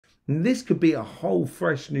And this could be a whole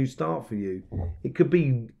fresh new start for you. It could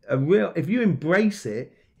be a real, if you embrace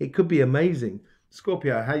it, it could be amazing.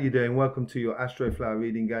 Scorpio, how you doing? Welcome to your Astroflower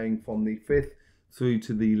reading going from the 5th through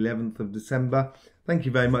to the 11th of December. Thank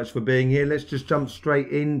you very much for being here. Let's just jump straight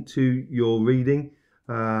into your reading.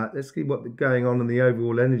 Let's see what's going on in the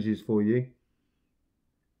overall energies for you.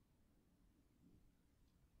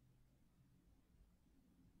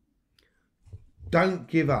 Don't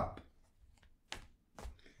give up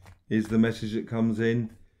is the message that comes in.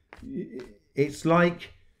 It's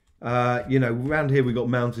like, you know, around here we've got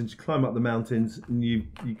mountains. You climb up the mountains and you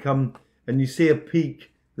come and you see a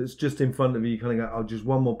peak that's just in front of you. You kind of go, oh, just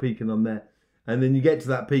one more peak and I'm there. And then you get to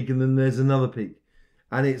that peak and then there's another peak.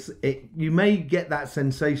 And you may get that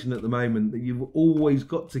sensation at the moment that you've always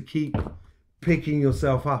got to keep picking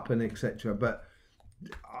yourself up and etc. But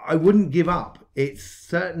I wouldn't give up. It's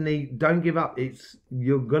certainly, don't give up.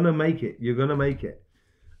 You're gonna make it. You're gonna make it.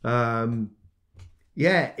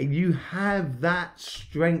 Yeah, you have that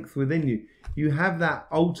strength within you. You have that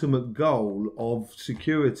ultimate goal of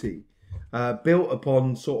security, built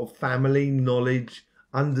upon sort of family, knowledge,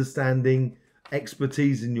 understanding,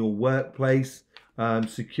 expertise in your workplace,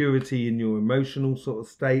 security in your emotional sort of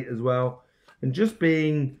state as well, and just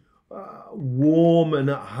being warm and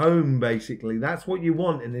at home, basically. That's what you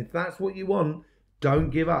want. And if that's what you want, don't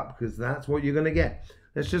give up, because that's what you're going to get.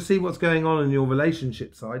 Let's just see what's going on in your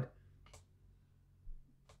relationship side.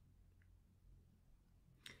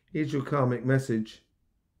 Here's your karmic message.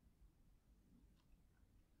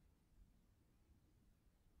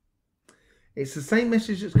 It's the same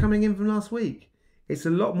message that's coming in from last week. It's a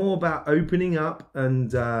lot more about opening up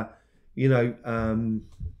and, you know,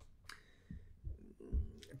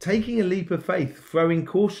 taking a leap of faith, throwing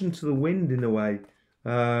caution to the wind in a way.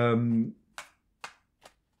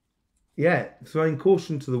 Yeah, throwing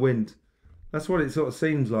caution to the wind. That's what it sort of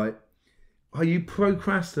seems like. Are you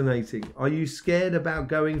procrastinating? Are you scared about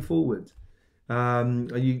going forward? Are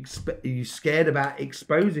you scared about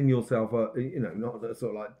exposing yourself? You know, not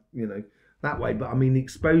sort of like, you know, that way, but I mean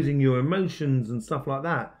exposing your emotions and stuff like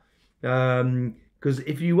that. Because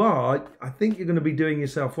if you are, I think you're going to be doing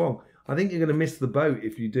yourself wrong. I think you're going to miss the boat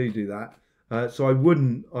if you do that. So I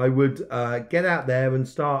would get out there and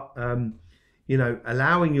start, you know,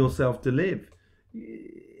 allowing yourself to live.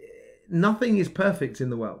 Nothing is perfect in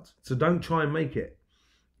the world, so don't try and make it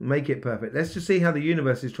perfect. Let's just see how the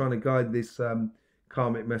universe is trying to guide this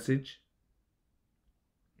karmic message.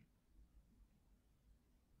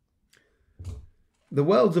 The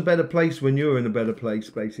world's a better place when you're in a better place,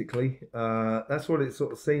 basically. That's what it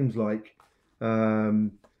sort of seems like.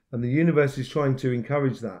 And the universe is trying to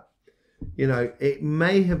encourage that. You know, it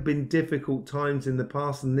may have been difficult times in the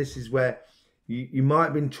past, and this is where you might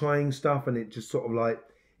have been trying stuff and it just sort of like,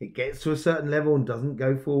 it gets to a certain level and doesn't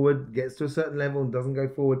go forward, gets to a certain level and doesn't go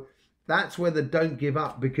forward. That's where the don't give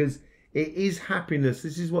up, because it is happiness.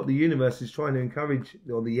 This is what the universe is trying to encourage,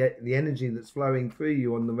 or the energy that's flowing through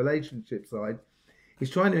you on the relationship side. It's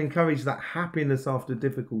trying to encourage that happiness after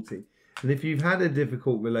difficulty. And if you've had a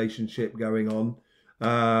difficult relationship going on,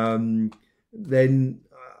 then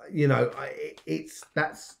you know,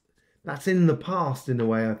 that's in the past in a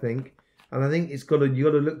way, I think. And I think you got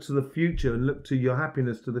to look to the future and look to your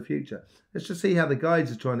happiness to the future. Let's just see how the guides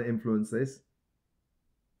are trying to influence this.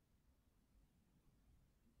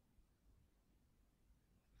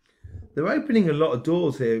 They're opening a lot of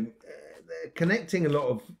doors here. They're connecting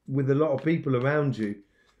with a lot of people around you.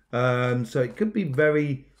 So it could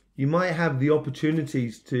be you might have the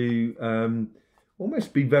opportunities to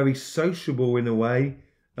almost be very sociable in a way.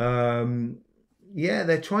 Yeah,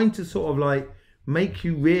 they're trying to sort of like make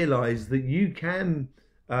you realize that you can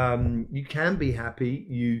be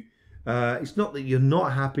happy. It's not that you're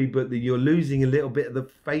not happy, but that you're losing a little bit of the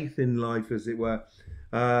faith in life, as it were,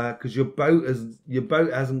 because your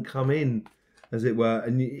boat hasn't come in, as it were,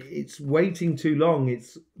 and it's waiting too long.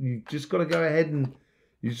 You just got to go ahead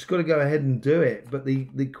and do it. But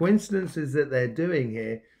the coincidences that they're doing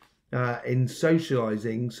here in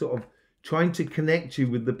socializing, sort of trying to connect you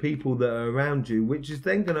with the people that are around you, which is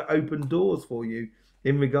then going to open doors for you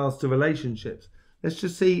in regards to relationships. Let's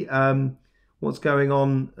just see what's going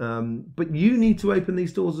on. But you need to open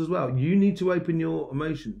these doors as well. You need to open your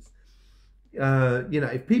emotions. You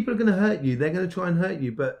know, if people are going to hurt you, they're going to try and hurt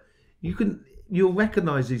you. But you'll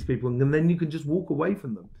recognize these people, and then you can just walk away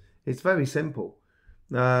from them. It's very simple.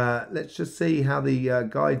 Let's just see how the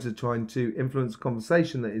guides are trying to influence the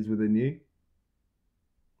conversation that is within you.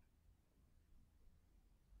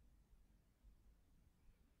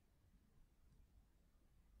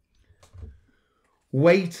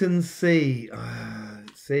 Wait and see.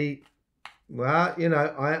 See, Well, you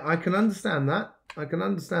know, I can understand that. I can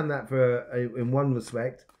understand that in one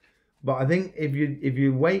respect. But I think if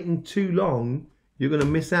you're waiting too long, you're going to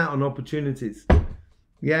miss out on opportunities.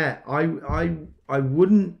 Yeah, I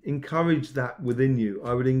wouldn't encourage that within you.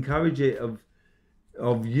 I would encourage it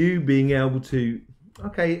of you being able to.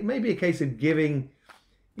 Okay, it may be a case of giving,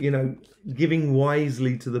 you know, giving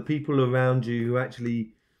wisely to the people around you who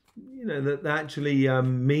actually, you know, that actually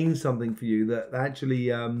mean something for you. That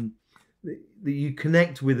actually that you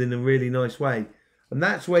connect with in a really nice way, and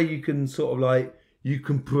that's where you can sort of like you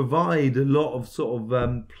can provide a lot of sort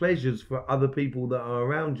of pleasures for other people that are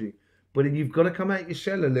around you. But you've got to come out your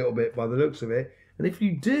shell a little bit by the looks of it. And if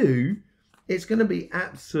you do, it's going to be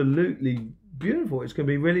absolutely beautiful. It's going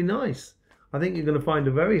to be really nice. I think you're going to find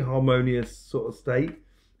a very harmonious sort of state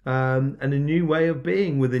and a new way of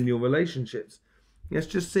being within your relationships. Let's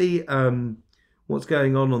just see what's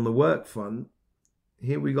going on the work front.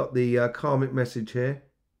 Here we got the karmic message here.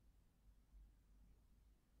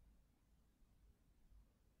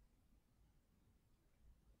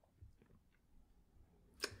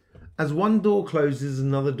 As one door closes,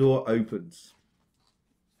 another door opens.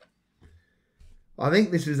 I think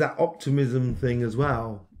this is that optimism thing as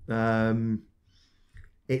well.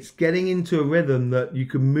 It's getting into a rhythm that you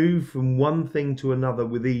can move from one thing to another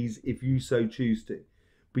with ease if you so choose to.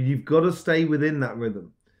 But you've got to stay within that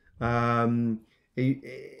rhythm.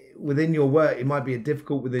 Within your work, it might be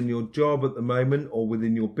difficult within your job at the moment or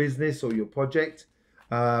within your business or your project.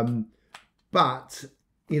 But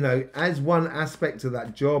you know, as one aspect of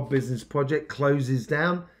that job, business, project closes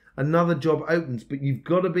down, another job opens. But you've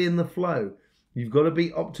got to be in the flow. You've got to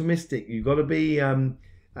be optimistic. You've got to be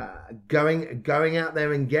going out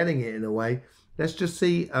there and getting it in a way. Let's just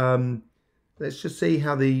see. Let's just see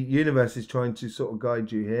how the universe is trying to sort of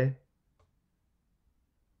guide you here.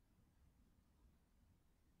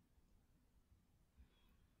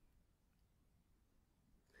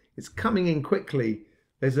 It's coming in quickly.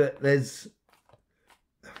 There's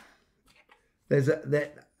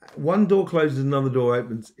one door closes, another door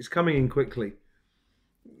opens. It's coming in quickly.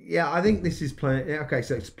 Yeah, I think this is playing. Okay,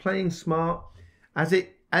 so it's playing smart as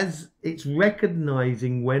it's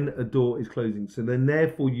recognizing when a door is closing. So then,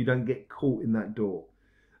 therefore, you don't get caught in that door.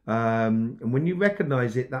 And when you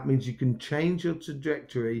recognize it, that means you can change your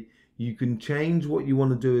trajectory. You can change what you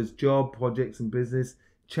want to do as job, projects, and business.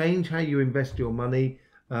 Change how you invest your money.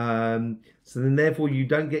 So then, therefore, you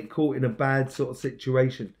don't get caught in a bad sort of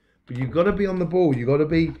situation. But you've got to be on the ball. You've got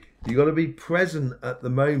to be present at the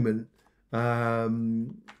moment.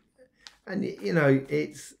 And you know,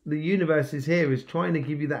 it's the universe is here, is trying to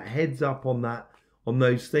give you that heads up on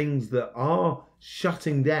those things that are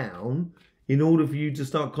shutting down in order for you to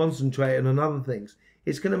start concentrating on other things.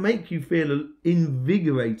 It's going to make you feel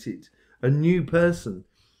invigorated, a new person.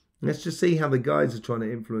 Let's just see how the guides are trying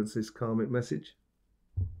to influence this karmic message.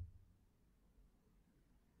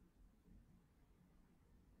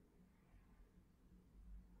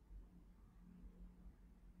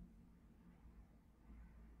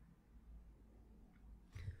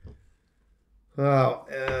 Well,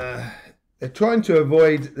 they're trying to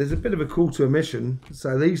avoid, there's a bit of a call to omission.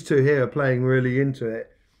 So these two here are playing really into it.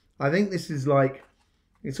 I think this is like,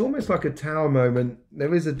 it's almost like a tower moment.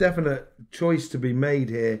 There is a definite choice to be made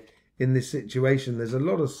here in this situation. There's a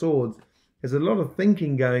lot of swords. There's a lot of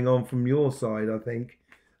thinking going on from your side, I think.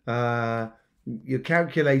 You're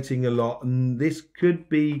calculating a lot, and this could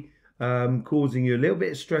be causing you a little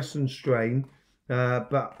bit of stress and strain.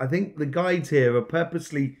 But I think the guides here are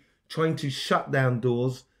purposely trying to shut down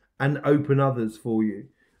doors and open others for you.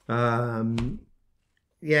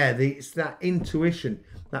 It's that intuition,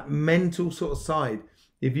 that mental sort of side.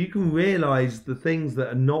 If you can realize the things that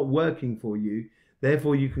are not working for you,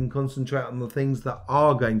 therefore you can concentrate on the things that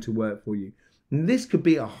are going to work for you. And this could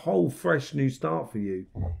be a whole fresh new start for you.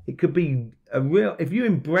 It could be if you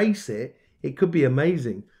embrace it, it could be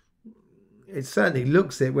amazing. It certainly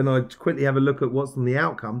looks it when I quickly have a look at what's on the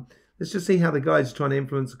outcome. Let's just see how the guides are trying to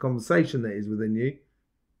influence the conversation that is within you.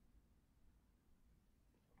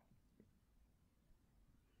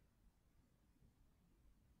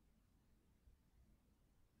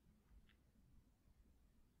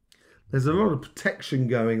 There's a lot of protection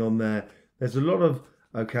going on there. There's a lot of,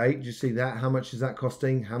 okay, do you see that? How much is that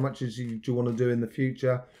costing? How much do you want to do in the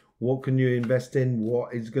future? What can you invest in?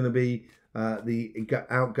 What is going to be the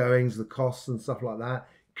outgoings, the costs and stuff like that?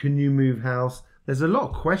 Can you move house? There's a lot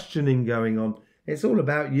of questioning going on. It's all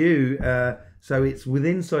about you. So it's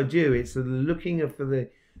inside you. It's looking for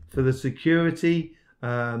the security,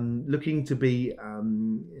 looking to be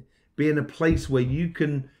in a place where you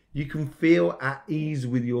can feel at ease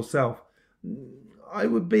with yourself. I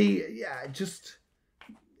would be, yeah, just,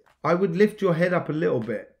 I would lift your head up a little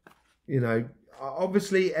bit. You know,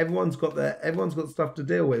 obviously everyone's got stuff to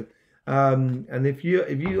deal with. And if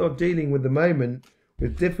you are dealing with the moment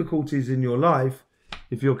with difficulties in your life,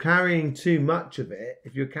 if you're carrying too much of it,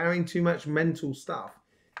 if you're carrying too much mental stuff,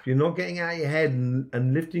 if you're not getting out of your head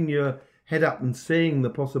and lifting your head up and seeing the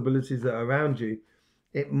possibilities that are around you,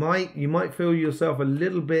 you might feel yourself a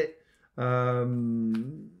little bit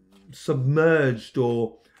submerged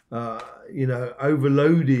or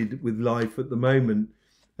overloaded with life at the moment,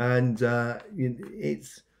 and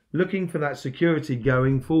it's looking for that security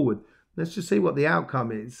going forward. Let's just see what the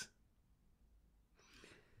outcome is.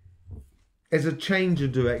 There's a change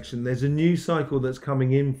of direction. There's a new cycle that's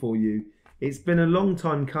coming in for you. It's been a long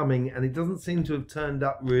time coming, and it doesn't seem to have turned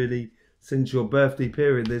up really since your birthday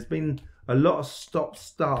period. There's been a lot of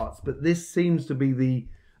stop-starts, but this seems to be the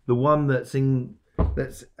one that's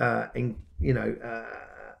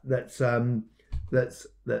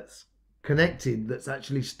connected, that's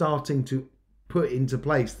actually starting to put into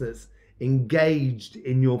place, that's engaged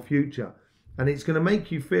in your future, and it's going to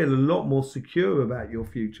make you feel a lot more secure about your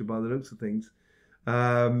future by the looks of things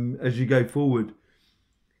as you go forward.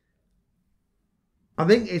 I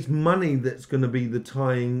think it's money that's going to be the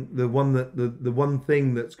one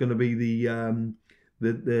thing that's going to be the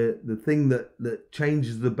thing that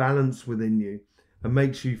changes the balance within you and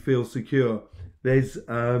makes you feel secure. There's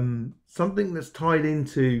something that's tied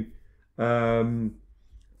into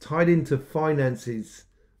finances,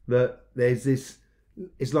 that there's this,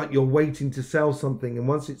 it's like you're waiting to sell something, and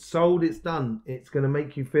once it's sold, it's done. It's going to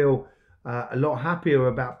make you feel a lot happier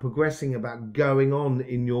about progressing, about going on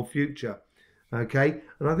in your future. Okay,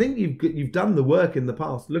 and I think you've done the work in the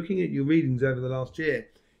past. Looking at your readings over the last year,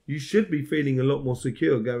 you should be feeling a lot more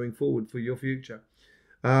secure going forward for your future.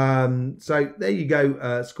 So there you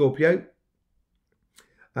go, Scorpio.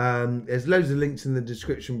 There's loads of links in the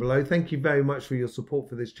description below. Thank you very much for your support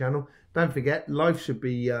for this channel. Don't forget, life should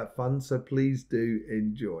be fun, so please do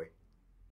enjoy.